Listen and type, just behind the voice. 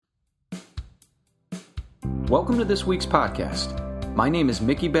Welcome to this week's podcast. My name is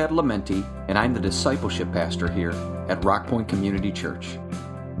Mickey Badalamenti, and I'm the discipleship pastor here at Rock Point Community Church.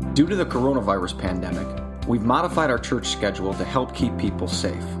 Due to the coronavirus pandemic, we've modified our church schedule to help keep people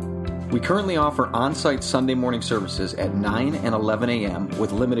safe. We currently offer on-site Sunday morning services at 9 and 11 a.m.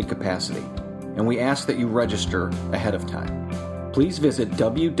 with limited capacity, and we ask that you register ahead of time. Please visit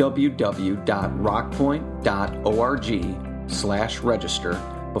www.rockpoint.org/register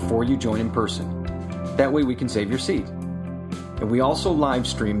before you join in person. That way we can save your seat. And we also live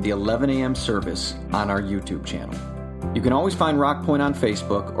stream the 11 a.m. service on our YouTube channel. You can always find Rock Point on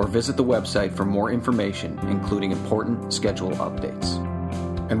Facebook or visit the website for more information, including important schedule updates.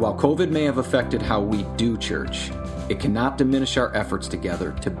 And while COVID may have affected how we do church, it cannot diminish our efforts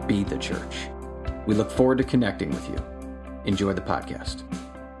together to be the church. We look forward to connecting with you. Enjoy the podcast.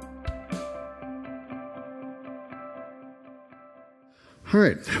 All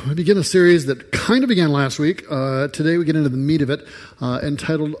right, we begin a series that kind of began last week. Today we get into the meat of it,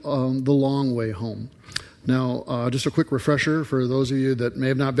 entitled The Long Way Home. Now, just a quick refresher for those of you that may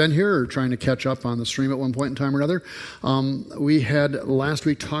have not been here or trying to catch up on the stream at one point in time or another. We had last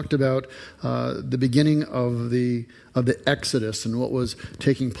week talked about the beginning of the Exodus and what was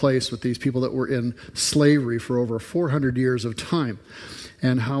taking place with these people that were in slavery for over 400 years of time.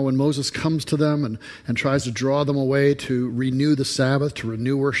 And how when Moses comes to them and tries to draw them away to renew the Sabbath, to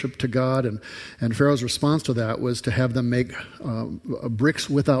renew worship to God, and Pharaoh's response to that was to have them make bricks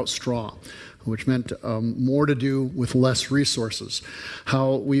without straw, which meant more to do with less resources.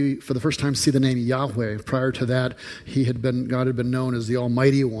 How we, for the first time, see the name Yahweh. Prior to that, God had been known as the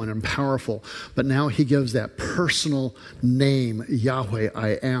Almighty One and powerful. But now he gives that personal name, Yahweh, I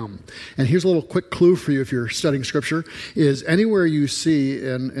am. And here's a little quick clue for you if you're studying Scripture, is anywhere you see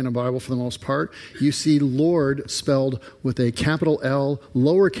in a Bible, for the most part, you see Lord spelled with a capital L,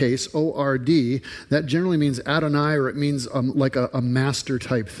 lowercase O-R-D. That generally means Adonai, or it means like a master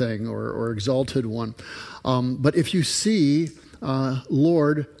type thing, or exalted one. But if you see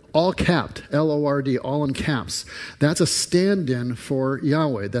Lord all capped, L-O-R-D, all in caps, that's a stand-in for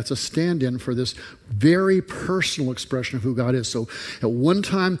Yahweh. That's a stand-in for this very personal expression of who God is. So at one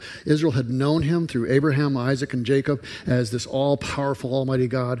time, Israel had known him through Abraham, Isaac, and Jacob as this all-powerful, almighty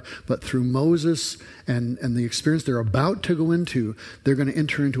God. But through Moses and the experience they're about to go into, they're going to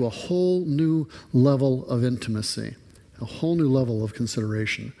enter into a whole new level of intimacy, a whole new level of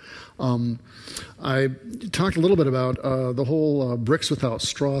consideration. I talked a little bit about the whole bricks without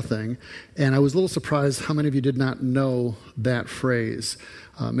straw thing, and I was a little surprised how many of you did not know that phrase.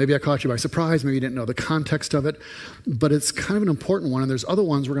 Maybe I caught you by surprise, maybe you didn't know the context of it, but it's kind of an important one, and there's other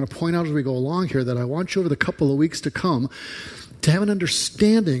ones we're going to point out as we go along here that I want you over the couple of weeks to come to have an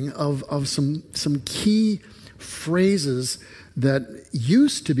understanding of some key phrases that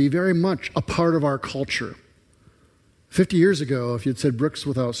used to be very much a part of our culture. 50 years ago, if you'd said bricks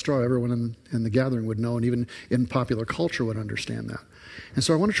without straw, everyone in the gathering would know, and even in popular culture would understand that. And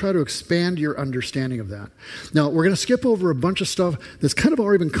so I want to try to expand your understanding of that. Now, we're going to skip over a bunch of stuff that's kind of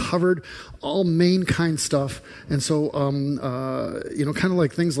already been covered, all main kind stuff. And so, kind of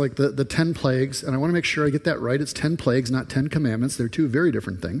like things like the 10 plagues. And I want to make sure I get that right. It's 10 plagues, not 10 commandments. They're two very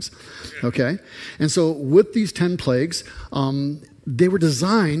different things. Okay? And so with these 10 plagues, they were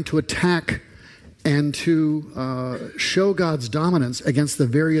designed to attack and to show God's dominance against the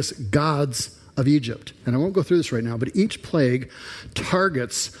various gods of Egypt. And I won't go through this right now, but each plague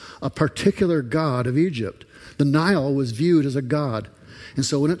targets a particular god of Egypt. The Nile was viewed as a god. And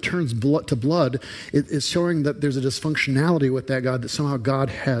so when it turns blood to blood, it's showing that there's a dysfunctionality with that god, that somehow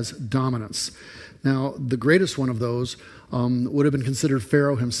God has dominance. Now, the greatest one of those would have been considered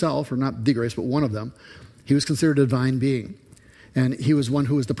Pharaoh himself, or not the greatest, but one of them. He was considered a divine being. And he was one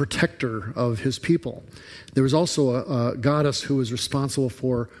who was the protector of his people. There was also a goddess who was responsible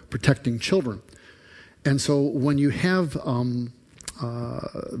for protecting children. And so when you have the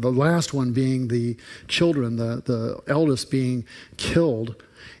last one being the children, the eldest being killed,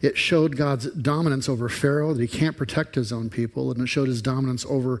 it showed God's dominance over Pharaoh, that he can't protect his own people, and it showed his dominance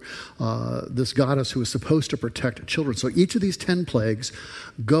over this goddess who was supposed to protect children. So each of these 10 plagues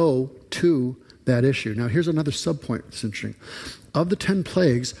go to that issue. Now, here's another subpoint that's interesting. Of the 10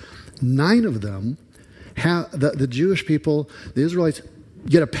 plagues, 9 of them have the Jewish people, the Israelites,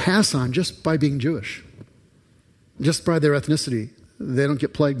 get a pass on just by being Jewish. Just by their ethnicity. They don't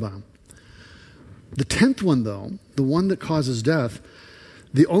get plagued by them. The 10th one, though, the one that causes death,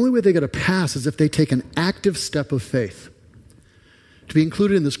 the only way they get a pass is if they take an active step of faith. to be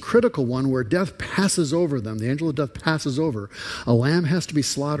included in this critical one where death passes over them, the angel of death passes over, a lamb has to be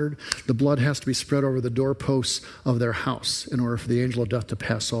slaughtered, the blood has to be spread over the doorposts of their house in order for the angel of death to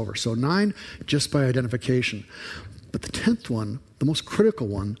pass over. So 9, just by identification. But the 10th one, the most critical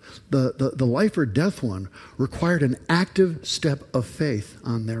one, the life or death one, required an active step of faith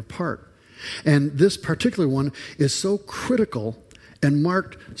on their part. And this particular one is so critical and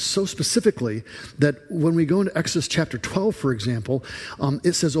marked so specifically that when we go into Exodus chapter 12, for example,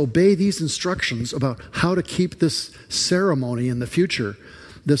 it says, obey these instructions about how to keep this ceremony in the future,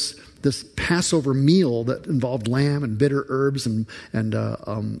 this Passover meal that involved lamb and bitter herbs and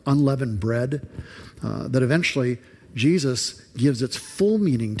unleavened bread, that eventually Jesus gives its full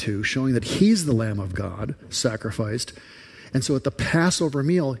meaning to, showing that he's the Lamb of God sacrificed. And so at the Passover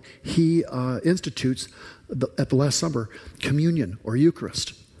meal, he institutes, at the Last Supper, communion or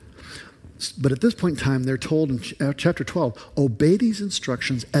Eucharist. But at this point in time, they're told in chapter 12, obey these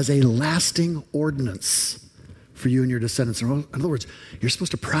instructions as a lasting ordinance for you and your descendants. In other words, you're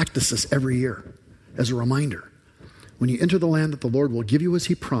supposed to practice this every year as a reminder. When you enter the land that the Lord will give you as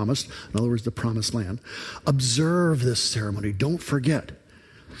he promised, in other words, the promised land, observe this ceremony. Don't forget.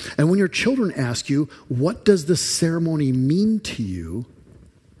 And when your children ask you, what does this ceremony mean to you?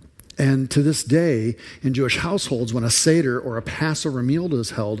 And to this day, in Jewish households, when a Seder or a Passover meal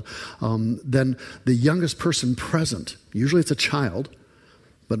is held, then the youngest person present, usually it's a child,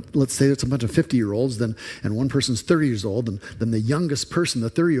 but let's say it's a bunch of 50-year-olds, and one person's 30 years old, and then the youngest person,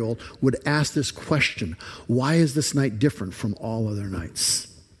 the 30-year-old, would ask this question: why is this night different from all other nights?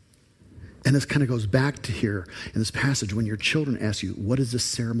 And this kind of goes back to here in this passage. When your children ask you, what does this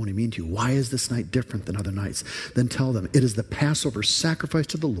ceremony mean to you? Why is this night different than other nights? Then tell them, it is the Passover sacrifice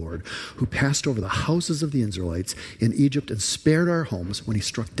to the Lord, who passed over the houses of the Israelites in Egypt and spared our homes when he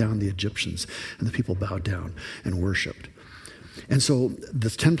struck down the Egyptians. And the people bowed down and worshiped. And so the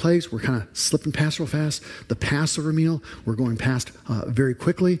 10 plagues, we're kind of slipping past real fast. The Passover meal, we're going past very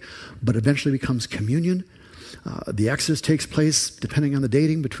quickly, but eventually becomes communion. The Exodus takes place, depending on the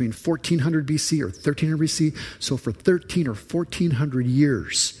dating, between 1400 BC or 1300 BC. So for 13 or 1400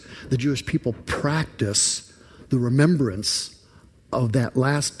 years, the Jewish people practice the remembrance of that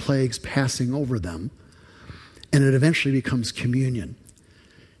last plague's passing over them. And it eventually becomes communion.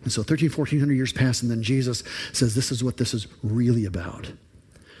 And so 1400 years pass, and then Jesus says, this is what this is really about.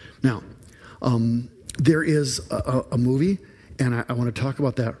 Now, there is a movie, and I want to talk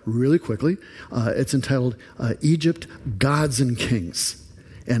about that really quickly. It's entitled Egypt, Gods and Kings.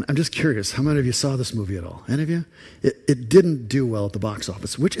 And I'm just curious, how many of you saw this movie at all? Any of you? It didn't do well at the box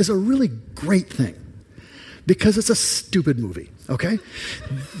office, which is a really great thing, because it's a stupid movie, okay?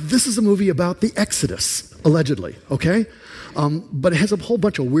 This is a movie about the Exodus, allegedly, okay? But it has a whole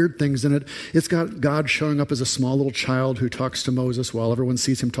bunch of weird things in it. It's got God showing up as a small little child who talks to Moses while everyone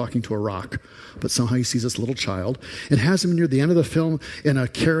sees him talking to a rock. But somehow he sees this little child. It has him near the end of the film in a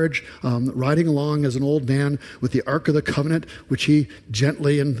carriage riding along as an old man with the Ark of the Covenant, which he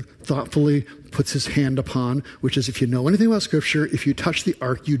gently and thoughtfully puts his hand upon, which is, if you know anything about Scripture, if you touch the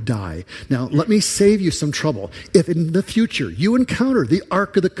Ark, you die. Now, let me save you some trouble. If in the future you encounter the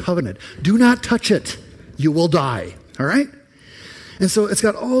Ark of the Covenant, do not touch it. You will die. All right? And so it's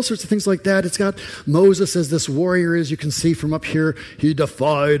got all sorts of things like that. It's got Moses as this warrior, as you can see from up here. He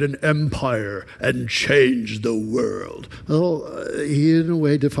defied an empire and changed the world. Well, he in a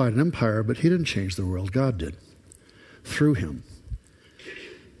way defied an empire, but he didn't change the world. God did, through him.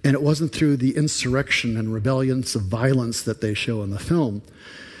 And it wasn't through the insurrection and rebellions of violence that they show in the film.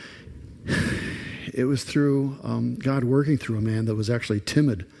 It was through God working through a man that was actually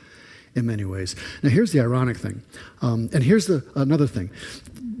timid in many ways. Now, here's the ironic thing. And here's another thing.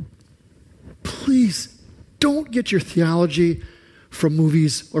 Please don't get your theology from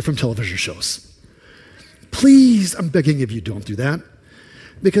movies or from television shows. Please, I'm begging of you, don't do that.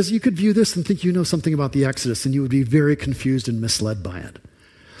 Because you could view this and think you know something about the Exodus, and you would be very confused and misled by it.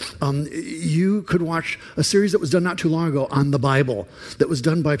 You could watch a series that was done not too long ago on the Bible, that was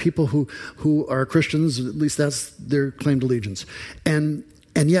done by people who are Christians, at least that's their claimed allegiance.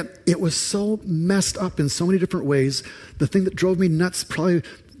 And yet, it was so messed up in so many different ways. The thing that drove me nuts, probably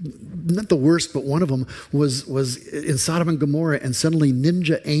not the worst, but one of them, was in Sodom and Gomorrah, and suddenly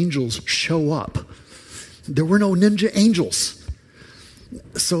ninja angels show up. There were no ninja angels.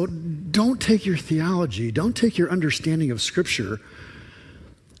 So don't take your theology, don't take your understanding of Scripture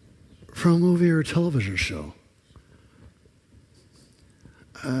from a movie or a television show.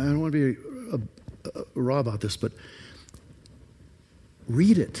 I don't want to be raw about this, but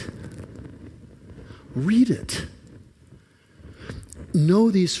read it. Read it.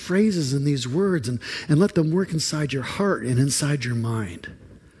 know these phrases and these words and let them work inside your heart and inside your mind.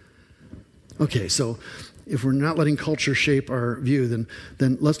 Okay, so if we're not letting culture shape our view,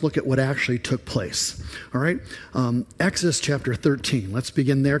 then let's look at what actually took place. All right? Exodus chapter 13. Let's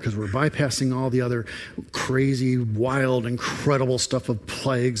begin there because we're bypassing all the other crazy, wild, incredible stuff of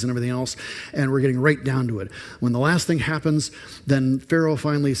plagues and everything else, and we're getting right down to it. When the last thing happens, then Pharaoh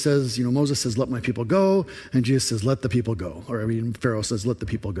finally says, Moses says, let my people go, and Jesus says, let the people go. Pharaoh says, let the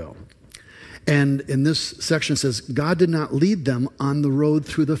people go. And in this section it says, God did not lead them on the road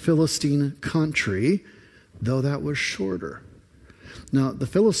through the Philistine country, though that was shorter. Now, the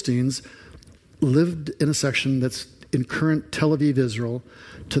Philistines lived in a section that's in current Tel Aviv, Israel,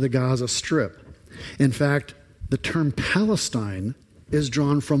 to the Gaza Strip. In fact, the term Palestine is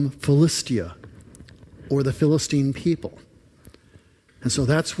drawn from Philistia, or the Philistine people. And so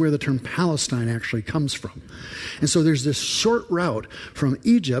that's where the term Palestine actually comes from. And so there's this short route from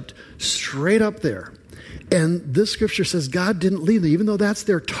Egypt straight up there. And this scripture says God didn't lead them, even though that's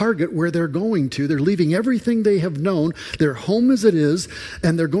their target where they're going to. They're leaving everything they have known, their home as it is,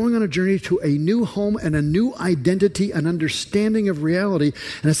 and they're going on a journey to a new home and a new identity, an understanding of reality.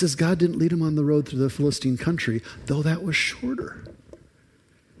 And it says God didn't lead them on the road through the Philistine country, though that was shorter.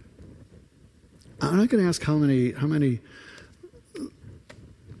 I'm not going to ask how many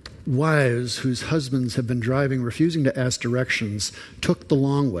wives whose husbands have been driving, refusing to ask directions, took the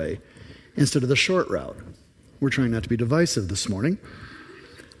long way instead of the short route. We're trying not to be divisive this morning.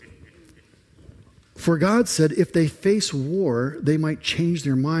 For God said if they face war, they might change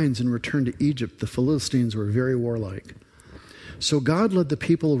their minds and return to Egypt. The Philistines were very warlike. So God led the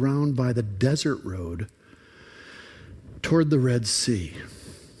people around by the desert road toward the Red Sea.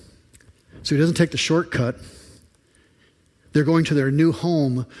 So he doesn't take the shortcut. They're going to their new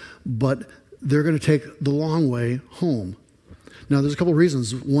home, but they're going to take the long way home. Now, there's a couple of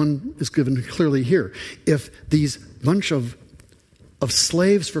reasons. One is given clearly here. If these bunch of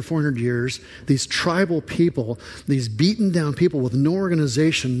slaves for 400 years, these tribal people, these beaten down people with no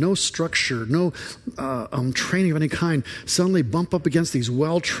organization, no structure, no training of any kind, suddenly bump up against these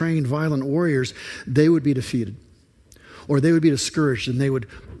well-trained, violent warriors, they would be defeated. Or they would be discouraged and they would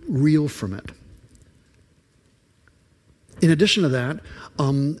reel from it. In addition to that,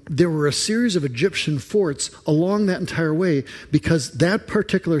 there were a series of Egyptian forts along that entire way because that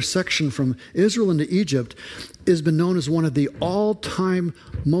particular section from Israel into Egypt has been known as one of the all-time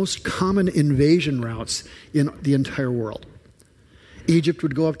most common invasion routes in the entire world. Egypt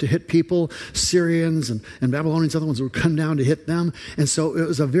would go up to hit people, Syrians and Babylonians, other ones would come down to hit them. And so it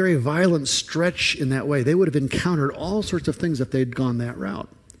was a very violent stretch in that way. They would have encountered all sorts of things if they'd gone that route.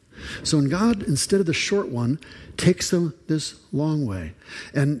 So when God, instead of the short one, takes them this long way.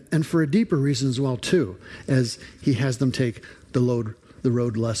 And for a deeper reason as well, too, as he has them take the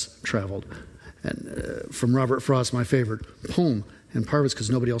road less traveled. And from Robert Frost, my favorite poem, and part of it's because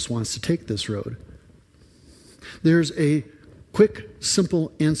nobody else wants to take this road. There's a quick,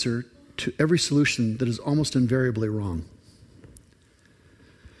 simple answer to every solution that is almost invariably wrong.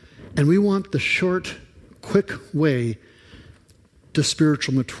 And we want the short, quick way to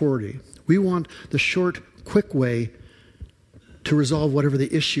spiritual maturity. We want the short, quick way to resolve whatever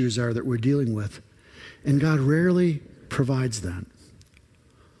the issues are that we're dealing with. And God rarely provides that.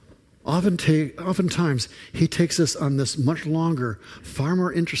 Oftentimes, he takes us on this much longer, far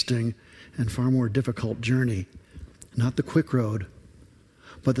more interesting, and far more difficult journey. Not the quick road,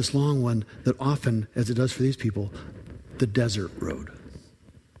 but this long one that often, as it does for these people, the desert road.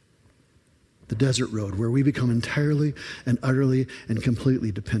 The desert road, where we become entirely and utterly and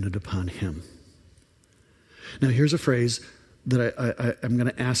completely dependent upon him. Now, here's a phrase that I'm going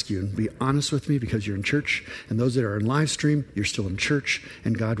to ask you, and be honest with me because you're in church, and those that are in live stream, you're still in church,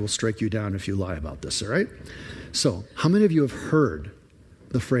 and God will strike you down if you lie about this, all right? So, how many of you have heard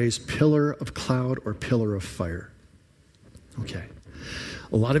the phrase pillar of cloud or pillar of fire? Okay.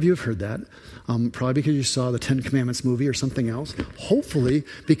 A lot of you have heard that, probably because you saw the Ten Commandments movie or something else. Hopefully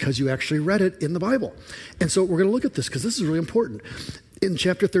because you actually read it in the Bible. And so we're going to look at this because this is really important. In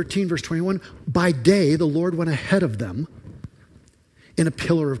chapter 13, verse 21, by day the Lord went ahead of them in a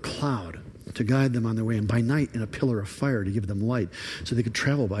pillar of cloud to guide them on their way, and by night in a pillar of fire to give them light so they could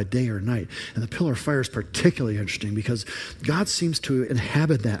travel by day or night. And the pillar of fire is particularly interesting because God seems to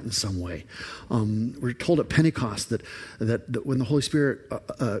inhabit that in some way. We're told at Pentecost that when the Holy Spirit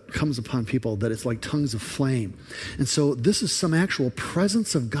comes upon people, that it's like tongues of flame. And so this is some actual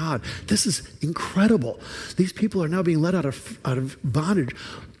presence of God. This is incredible. These people are now being led out of bondage,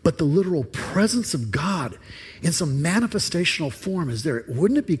 but the literal presence of God in some manifestational form is there.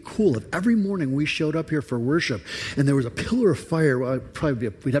 Wouldn't it be cool if every morning we showed up here for worship and there was a pillar of fire? Well,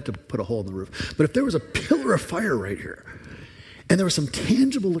 we'd have to put a hole in the roof. But if there was a pillar of fire right here and there was some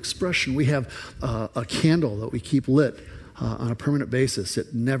tangible expression, we have a candle that we keep lit on a permanent basis.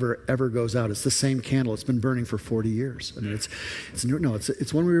 It never, ever goes out. It's the same candle. It's been burning for 40 years. I mean,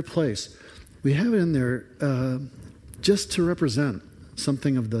 it's one we replace. We have it in there just to represent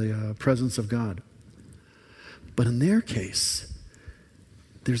something of the presence of God. But in their case,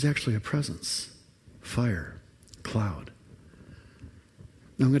 there's actually a presence, fire, cloud.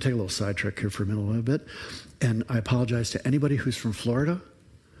 Now I'm going to take a little sidetrack here for a little bit, and I apologize to anybody who's from Florida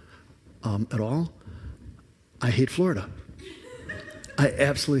at all. I hate Florida. I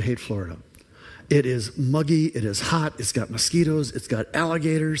absolutely hate Florida. It is muggy, it is hot, it's got mosquitoes, it's got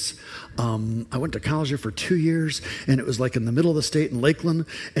alligators. I went to college there for 2 years, and it was like in the middle of the state in Lakeland,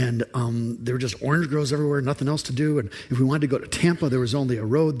 and there were just orange groves everywhere, nothing else to do. And if we wanted to go to Tampa, there was only a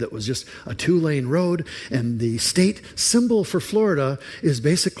road that was just a 2-lane road, and the state symbol for Florida is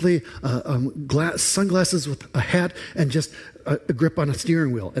basically sunglasses with a hat and just a grip on a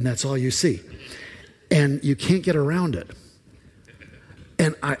steering wheel, and that's all you see. And you can't get around it.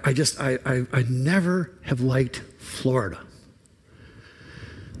 And I never have liked Florida.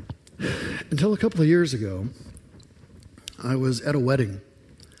 Until a couple of years ago, I was at a wedding.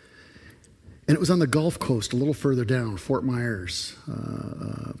 And it was on the Gulf Coast, a little further down, Fort Myers,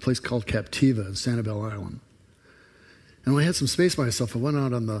 a place called Captiva in Sanibel Island. And when I had some space by myself, I went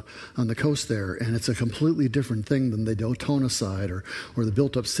out on the coast there, and it's a completely different thing than the Daytona side or the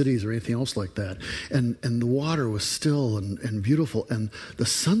built-up cities or anything else like that. And the water was still and beautiful, and the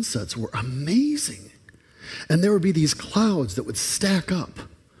sunsets were amazing. And there would be these clouds that would stack up.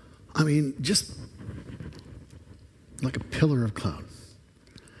 I mean, just like a pillar of cloud.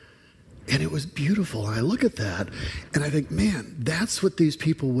 And it was beautiful. And I look at that, and I think, man, that's what these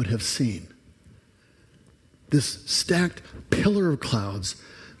people would have seen. This stacked pillar of clouds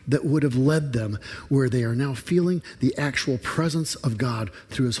that would have led them where they are now feeling the actual presence of God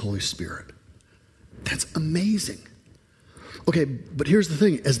through His Holy Spirit. That's amazing. Okay, but here's the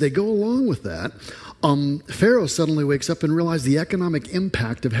thing. As they go along with that, Pharaoh suddenly wakes up and realizes the economic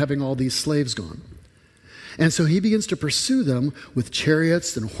impact of having all these slaves gone. And so he begins to pursue them with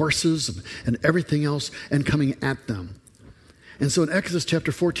chariots and horses and everything else and coming at them. And so in Exodus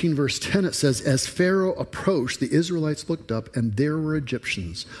chapter 14, verse 10, it says, as Pharaoh approached, the Israelites looked up, and there were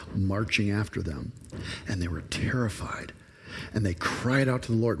Egyptians marching after them. And they were terrified. And they cried out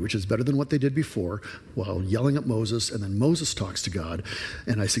to the Lord, which is better than what they did before, while yelling at Moses. And then Moses talks to God.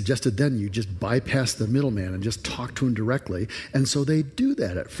 And I suggested then you just bypass the middleman and just talk to him directly. And so they do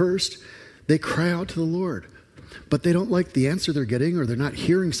that. At first, they cry out to the Lord. But they don't like the answer they're getting, or they're not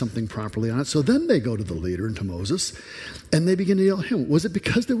hearing something properly on it. So then they go to the leader and to Moses, and they begin to yell at him. Was it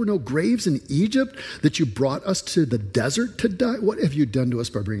because there were no graves in Egypt that you brought us to the desert to die? What have you done to us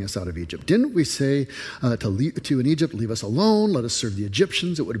by bringing us out of Egypt? Didn't we say to in Egypt, leave us alone, let us serve the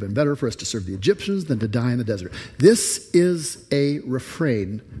Egyptians? It would have been better for us to serve the Egyptians than to die in the desert. This is a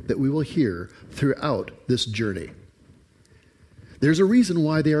refrain that we will hear throughout this journey. There's a reason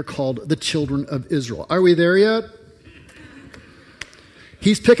why they are called the children of Israel. Are we there yet?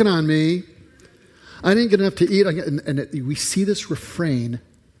 He's picking on me. I didn't get enough to eat. And we see this refrain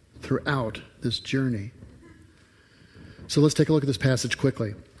throughout this journey. So let's take a look at this passage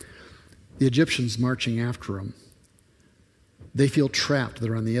quickly. The Egyptians marching after them. They feel trapped.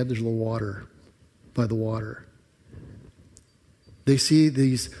 They're on the edge of the water, by the water. They see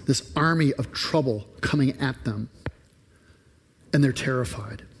this army of trouble coming at them. And they're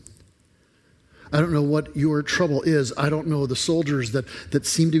terrified. I don't know what your trouble is. I don't know the soldiers that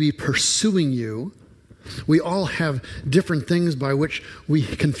seem to be pursuing you. We all have different things by which we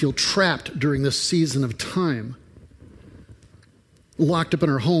can feel trapped during this season of time. Locked up in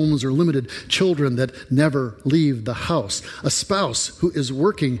our homes, or limited children that never leave the house. A spouse who is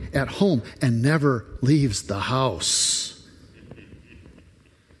working at home and never leaves the house.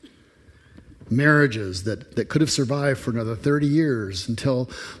 Marriages that could have survived for another 30 years until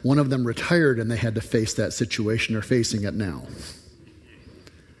one of them retired and they had to face that situation, or facing it now.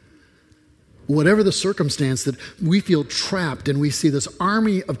 Whatever the circumstance, that we feel trapped and we see this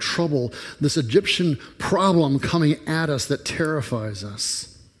army of trouble, this Egyptian problem coming at us that terrifies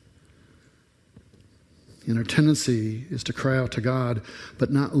us. And our tendency is to cry out to God,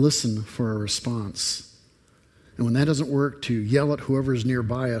 but not listen for a response. And when that doesn't work, to yell at whoever is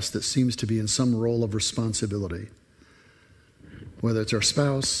nearby us that seems to be in some role of responsibility. Whether it's our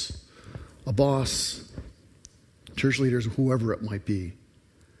spouse, a boss, church leaders, whoever it might be.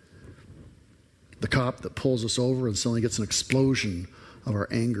 The cop that pulls us over and suddenly gets an explosion of our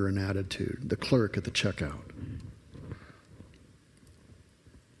anger and attitude. The clerk at the checkout.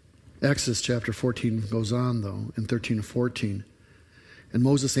 Exodus chapter 14 goes on, though, in 13 and 14. And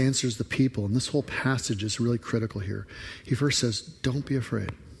Moses answers the people, and this whole passage is really critical here. He first says, don't be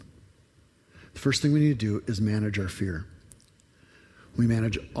afraid. The first thing we need to do is manage our fear. We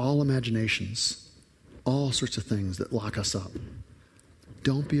manage all imaginations, all sorts of things that lock us up.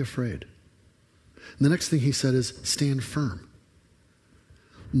 Don't be afraid. And the next thing he said is, stand firm.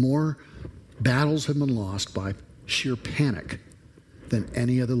 More battles have been lost by sheer panic than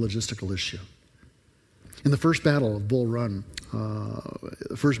any other logistical issue. In the first battle of Bull Run,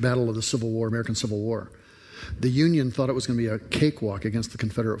 the first battle of the Civil War, American Civil War, the Union thought it was going to be a cakewalk against the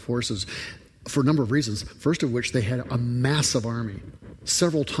Confederate forces for a number of reasons. First of which, they had a massive army,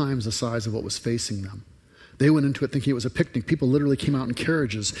 several times the size of what was facing them. They went into it thinking it was a picnic. People literally came out in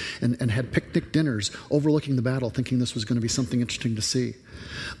carriages and had picnic dinners overlooking the battle, thinking this was going to be something interesting to see.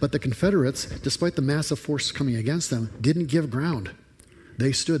 But the Confederates, despite the massive force coming against them, didn't give ground.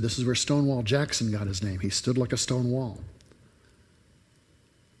 They stood. This is where Stonewall Jackson got his name. He stood like a stone wall.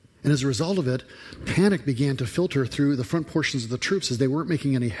 And as a result of it, panic began to filter through the front portions of the troops as they weren't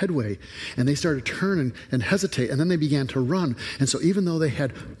making any headway. And they started to turn and hesitate, and then they began to run. And so even though they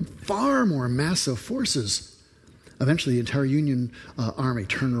had far more massive forces, eventually the entire Union army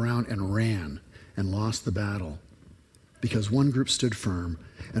turned around and ran and lost the battle because one group stood firm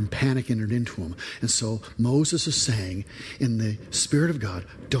and panic entered into them. And so Moses is saying, in the Spirit of God,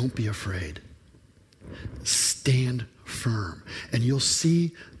 don't be afraid. Stand firm. And you'll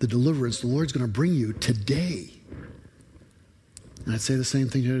see the deliverance the Lord's going to bring you today. And I'd say the same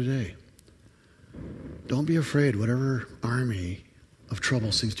thing to you today. Don't be afraid, whatever army of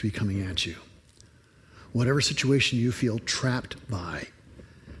trouble seems to be coming at you. Whatever situation you feel trapped by,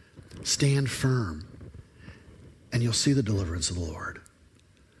 stand firm, and you'll see the deliverance of the Lord.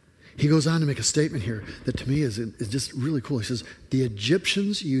 He goes on to make a statement here that to me is just really cool. He says, the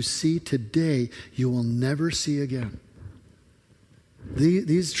Egyptians you see today, you will never see again.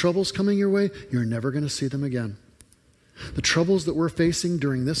 These troubles coming your way, you're never going to see them again. The troubles that we're facing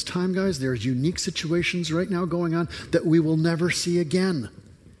during this time, guys, there's unique situations right now going on that we will never see again.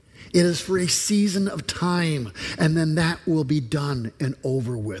 It is for a season of time, and then that will be done and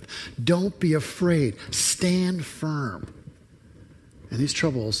over with. Don't be afraid. Stand firm. And these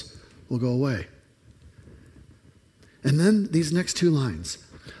troubles will go away. And then these next two lines,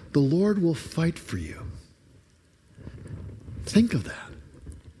 the Lord will fight for you. Think of that.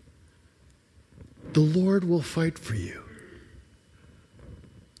 The Lord will fight for you.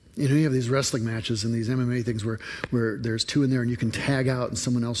 You know, you have these wrestling matches and these MMA things where there's two in there and you can tag out and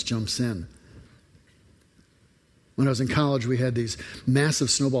someone else jumps in. When I was in college, we had these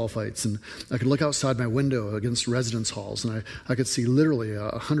massive snowball fights, and I could look outside my window against residence halls, and I could see literally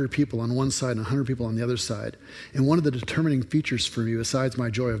 100 people on one side and 100 people on the other side. And one of the determining features for me, besides my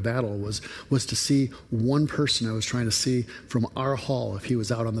joy of battle, was to see one person I was trying to see from our hall if he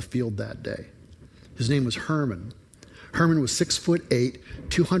was out on the field that day. His name was Herman. Herman was 6'8",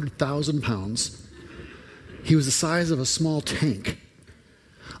 200,000 pounds. He was the size of a small tank.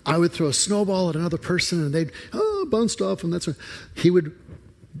 I would throw a snowball at another person and they'd bounced off, and he would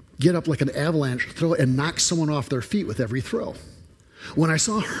get up like an avalanche, throw it, and knock someone off their feet with every throw. When I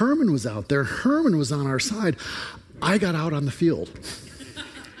saw Herman was out there, Herman was on our side, I got out on the field.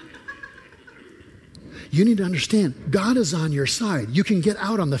 You need to understand, God is on your side. You can get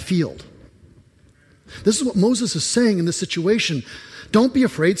out on the field. This is what Moses is saying in this situation. Don't be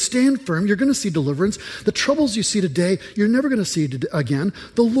afraid. Stand firm. You're going to see deliverance. The troubles you see today, you're never going to see again.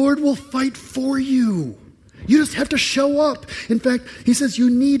 The Lord will fight for you. You just have to show up. In fact, he says you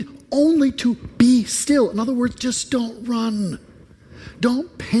need only to be still. In other words, just don't run.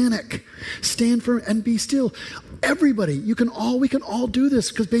 Don't panic. Stand firm and be still. Everybody, we can all do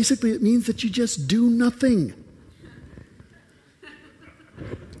this, because basically it means that you just do nothing.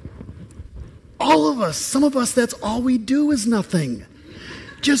 All of us, some of us, that's all we do is nothing.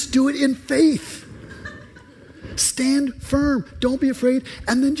 Just do it in faith. Stand firm. Don't be afraid.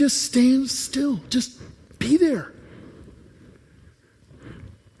 And then just stand still. Just be there.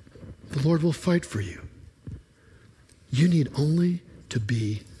 The Lord will fight for you. You need only to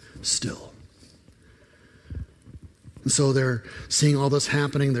be still. And so they're seeing all this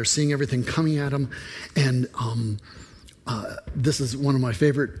happening. They're seeing everything coming at them. And this is one of my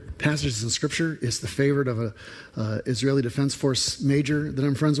favorite passages in Scripture. It's the favorite of a Israeli Defense Force major that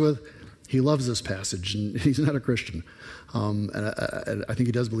I'm friends with. He loves this passage, and he's not a Christian. And I think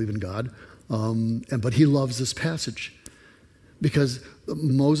he does believe in God. But he loves this passage. Because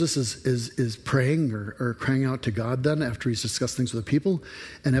Moses is praying or crying out to God then after he's discussed things with the people.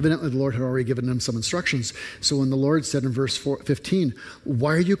 And evidently the Lord had already given him some instructions. So when the Lord said in verse 15,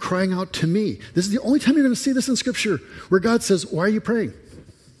 why are you crying out to me? This is the only time you're going to see this in Scripture where God says, why are you praying?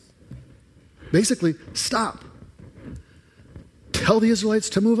 Basically, stop. Tell the Israelites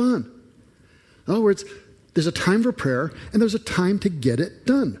to move on. In other words, there's a time for prayer and there's a time to get it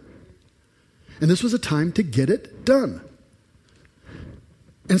done. And this was a time to get it done.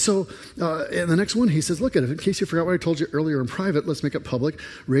 And so in the next one, he says, look at it. In case you forgot what I told you earlier in private, let's make it public.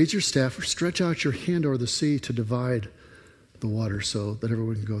 Raise your staff or stretch out your hand over the sea to divide the water so that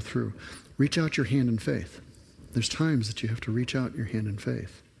everyone can go through. Reach out your hand in faith. There's times that you have to reach out your hand in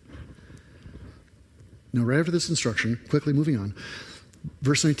faith. Now, right after this instruction, quickly moving on,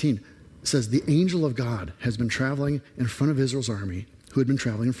 verse 19 says, the angel of God has been traveling in front of Israel's army, who had been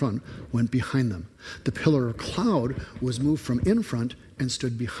traveling in front, went behind them. The pillar of cloud was moved from in front and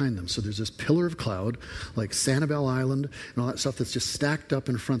stood behind them. So there's this pillar of cloud, like Sanibel Island and all that stuff that's just stacked up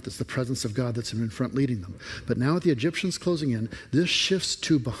in front. That's the presence of God that's in front leading them. But now with the Egyptians closing in, this shifts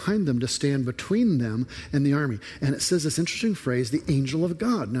to behind them to stand between them and the army. And it says this interesting phrase, the angel of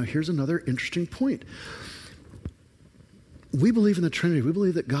God. Now here's another interesting point. We believe in the Trinity. We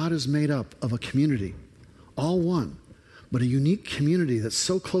believe that God is made up of a community, all one, but a unique community that's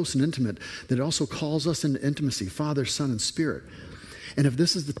so close and intimate that it also calls us into intimacy, Father, Son, and Spirit. And if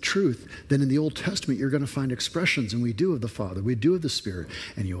this is the truth, then in the Old Testament, you're going to find expressions, and we do of the Father, we do of the Spirit,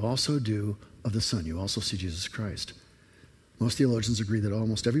 and you also do of the Son. You also see Jesus Christ. Most theologians agree that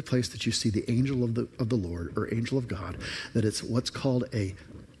almost every place that you see the angel of the Lord or angel of God, that it's what's called a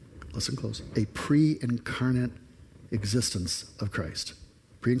pre-incarnate existence of Christ.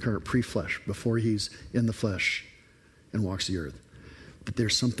 Pre-incarnate, pre-flesh, before he's in the flesh and walks the earth. That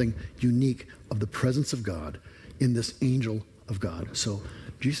there's something unique of the presence of God in this angel of God. So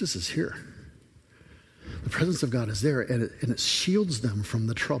Jesus is here. The presence of God is there, and it shields them from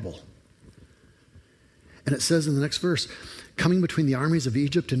the trouble. And it says in the next verse, coming between the armies of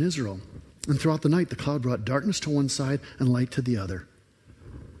Egypt and Israel, and throughout the night the cloud brought darkness to one side and light to the other.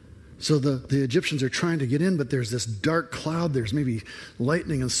 So the Egyptians are trying to get in, but there's this dark cloud. There's maybe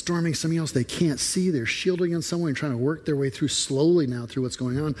lightning and storming, something else they can't see. They're shielding in some way and trying to work their way through slowly now through what's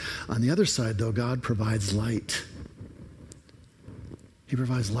going on. On the other side, though, God provides light. He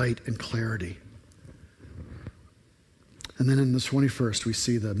provides light and clarity. And then in the 21st, we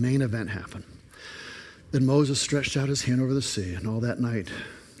see the main event happen. Then Moses stretched out his hand over the sea, and all that night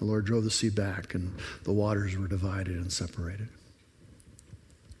the Lord drove the sea back, and the waters were divided and separated.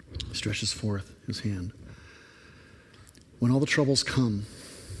 He stretches forth his hand. When all the troubles come,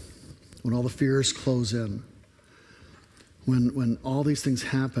 when all the fears close in, when all these things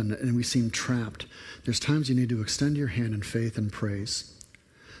happen and we seem trapped, there's times you need to extend your hand in faith and praise.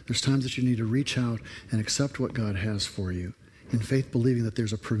 There's times that you need to reach out and accept what God has for you, in faith believing that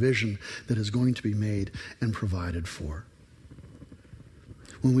there's a provision that is going to be made and provided for.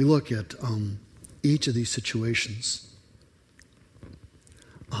 When we look at each of these situations,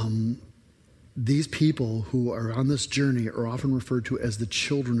 these people who are on this journey are often referred to as the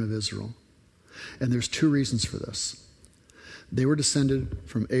children of Israel. And there's two reasons for this. They were descended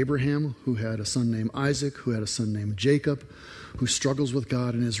from Abraham, who had a son named Isaac, who had a son named Jacob, who struggles with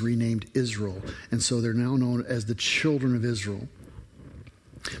God and is renamed Israel. And so they're now known as the children of Israel.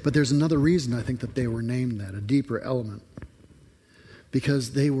 But there's another reason I think that they were named that, a deeper element.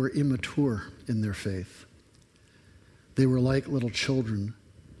 Because they were immature in their faith. They were like little children.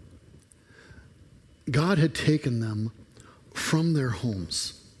 God had taken them from their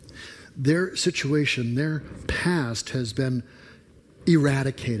homes. Their situation, their past has been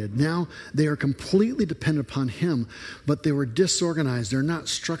eradicated. Now they are completely dependent upon Him, but they were disorganized. They're not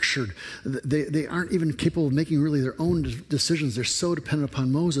structured. They aren't even capable of making really their own decisions. They're so dependent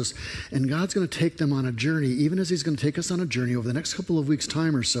upon Moses. And God's going to take them on a journey, even as He's going to take us on a journey over the next couple of weeks'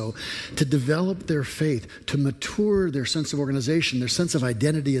 time or so, to develop their faith, to mature their sense of organization, their sense of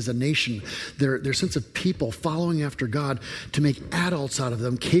identity as a nation, their sense of people following after God, to make adults out of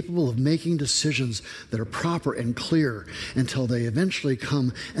them capable of making decisions that are proper and clear until they eventually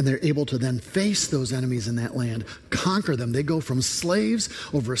come and they're able to then face those enemies in that land, conquer them. They go from slaves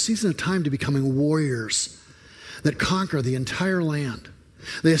over a season of time to becoming warriors that conquer the entire land.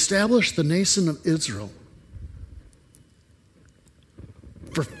 They establish the nation of Israel.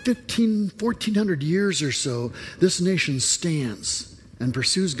 For 1,400 years or so, this nation stands and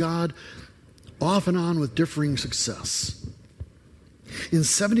pursues God off and on with differing success. In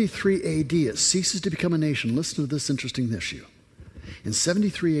 73 AD, it ceases to become a nation. Listen to this interesting issue. In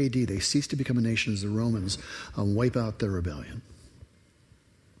 73 AD, they ceased to become a nation as the Romans wipe out their rebellion.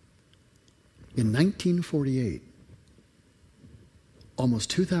 In 1948, almost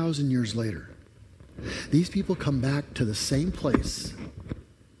 2,000 years later, these people come back to the same place,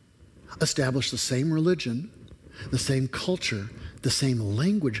 establish the same religion, the same culture, the same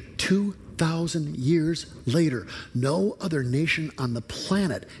language 2,000 years later. No other nation on the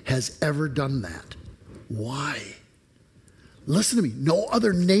planet has ever done that. Why? Listen to me. No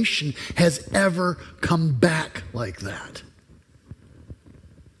other nation has ever come back like that.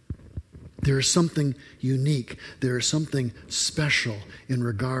 There is something unique. There is something special in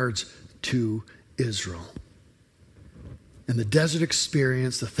regards to Israel. And the desert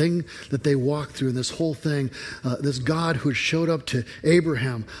experience, the thing that they walked through, and this whole thing, this God who showed up to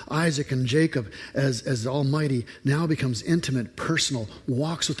Abraham, Isaac, and Jacob as the Almighty, now becomes intimate, personal,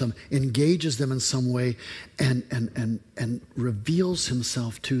 walks with them, engages them in some way, and reveals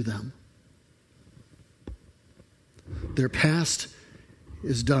himself to them. Their past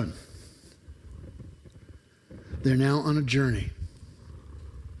is done. They're now on a journey.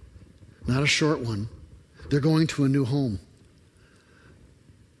 Not a short one. They're going to a new home.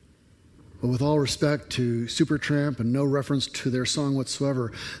 But with all respect to Supertramp and no reference to their song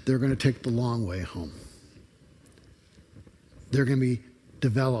whatsoever, they're going to take the long way home. They're going to be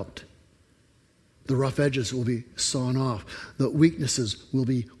developed. The rough edges will be sawn off. The weaknesses will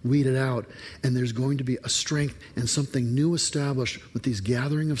be weeded out. And there's going to be a strength and something new established with these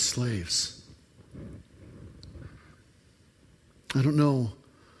gathering of slaves. I don't know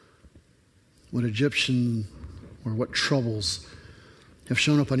what Egyptian or what troubles have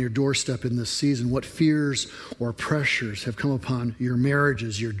shown up on your doorstep in this season, what fears or pressures have come upon your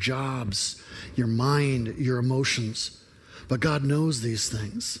marriages, your jobs, your mind, your emotions. But God knows these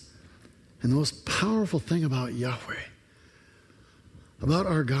things. And the most powerful thing about Yahweh, about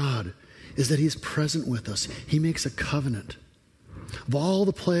our God, is that he's present with us. He makes a covenant. Of all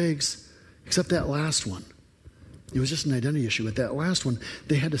the plagues, except that last one, it was just an identity issue. With that last one,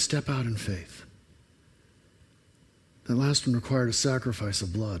 they had to step out in faith. That last one required a sacrifice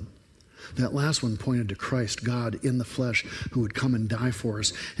of blood. That last one pointed to Christ, God in the flesh, who would come and die for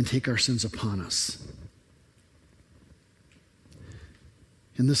us and take our sins upon us.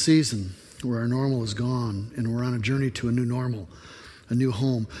 In this season, where our normal is gone and we're on a journey to a new normal, a new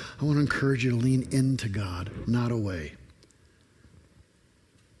home, I want to encourage you to lean into God, not away.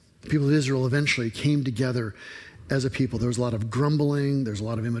 The people of Israel eventually came together as a people. There was a lot of grumbling, there's a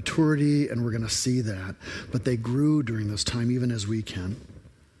lot of immaturity, and we're going to see that. But they grew during this time, even as we can.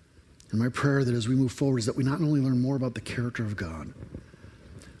 And my prayer that as we move forward is that we not only learn more about the character of God,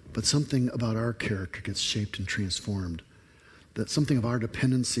 but something about our character gets shaped and transformed. That something of our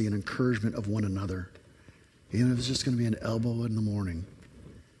dependency and encouragement of one another, even if it's just going to be an elbow in the morning.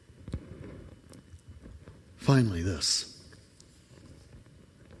 Finally, this.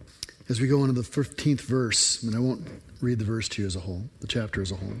 As we go into the 15th verse, and I won't read the verse to you as a whole, the chapter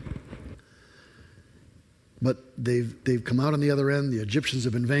as a whole. But they've come out on the other end. The Egyptians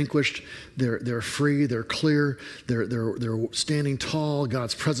have been vanquished. They're free. They're clear. They're standing tall.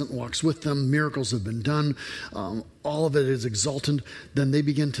 God's presence walks with them. Miracles have been done. All of it is exultant. Then they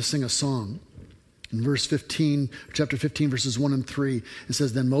begin to sing a song. In verse 15, chapter 15, verses 1 and 3, it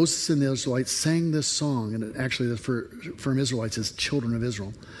says, Then Moses and the Israelites sang this song, and actually from Israelites is children of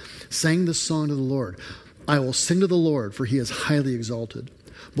Israel, sang this song to the Lord. I will sing to the Lord, for he is highly exalted.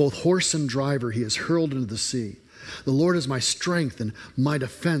 Both horse and driver he has hurled into the sea. The Lord is my strength and my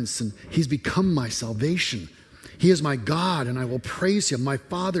defense, and he's become my salvation. He is my God, and I will praise him, my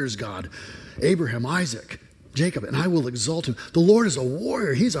father's God, Abraham, Isaac, Jacob, and I will exalt him. The Lord is a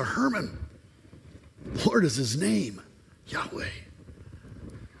warrior. He's a Herman. Lord is his name, Yahweh.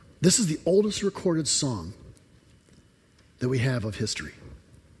 This is the oldest recorded song that we have of history.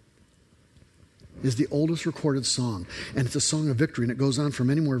 It is the oldest recorded song, and it's a song of victory, and it goes on for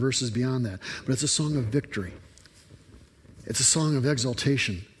many more verses beyond that, but it's a song of victory. It's a song of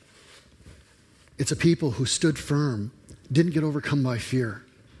exaltation. It's a people who stood firm, didn't get overcome by fear.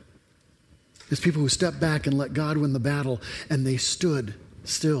 It's people who stepped back and let God win the battle, and they stood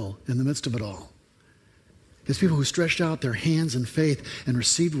still in the midst of it all. It's people who stretched out their hands in faith and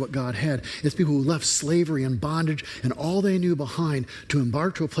received what God had. It's people who left slavery and bondage and all they knew behind to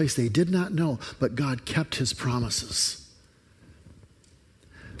embark to a place they did not know, but God kept his promises.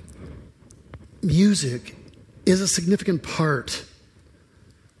 Music is a significant part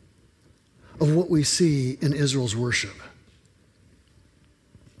of what we see in Israel's worship.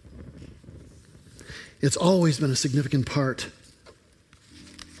 It's always been a significant part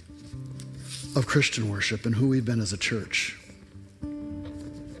of Christian worship and who we've been as a church.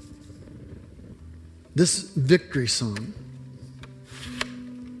 This victory song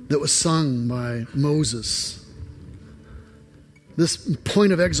that was sung by Moses, this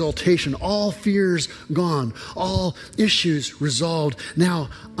point of exaltation, all fears gone, all issues resolved, now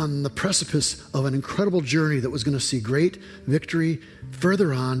on the precipice of an incredible journey that was going to see great victory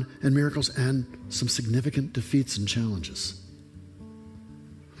further on and miracles and some significant defeats and challenges.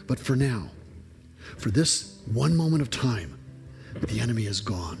 But for now, for this one moment of time, the enemy is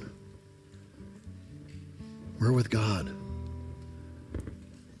gone. We're with God.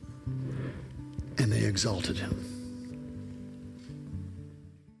 And they exalted him.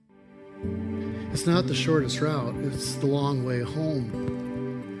 It's not the shortest route, it's the long way home.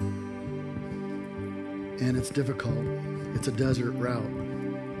 And it's difficult. It's a desert route.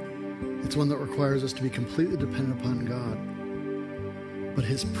 It's one that requires us to be completely dependent upon God. But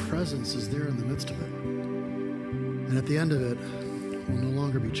his presence is there in the midst of it. And at the end of it, we'll no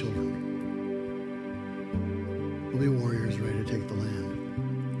longer be children. We'll be warriors ready to take the land.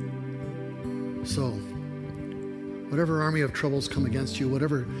 So, whatever army of troubles come against you,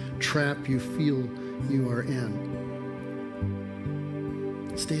 whatever trap you feel you are in,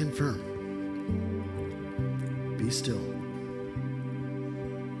 stand firm. Be still.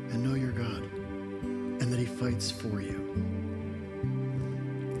 And know your God. And that he fights for you.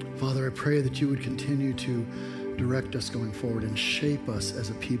 Father, I pray that you would continue to direct us going forward and shape us as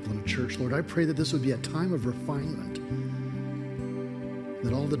a people and a church. Lord, I pray that this would be a time of refinement.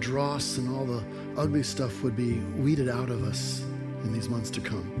 That all the dross and all the ugly stuff would be weeded out of us in these months to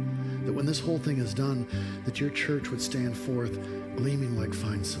come. That when this whole thing is done, that your church would stand forth gleaming like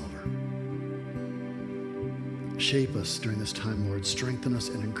fine silver. Shape us during this time, Lord. Strengthen us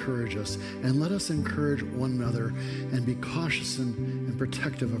and encourage us. And let us encourage one another and be cautious and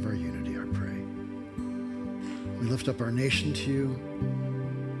protective of our unity, I pray. We lift up our nation to you.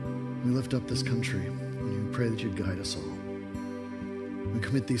 We lift up this country. And we pray that you'd guide us all. We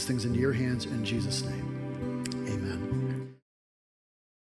commit these things into your hands in Jesus' name.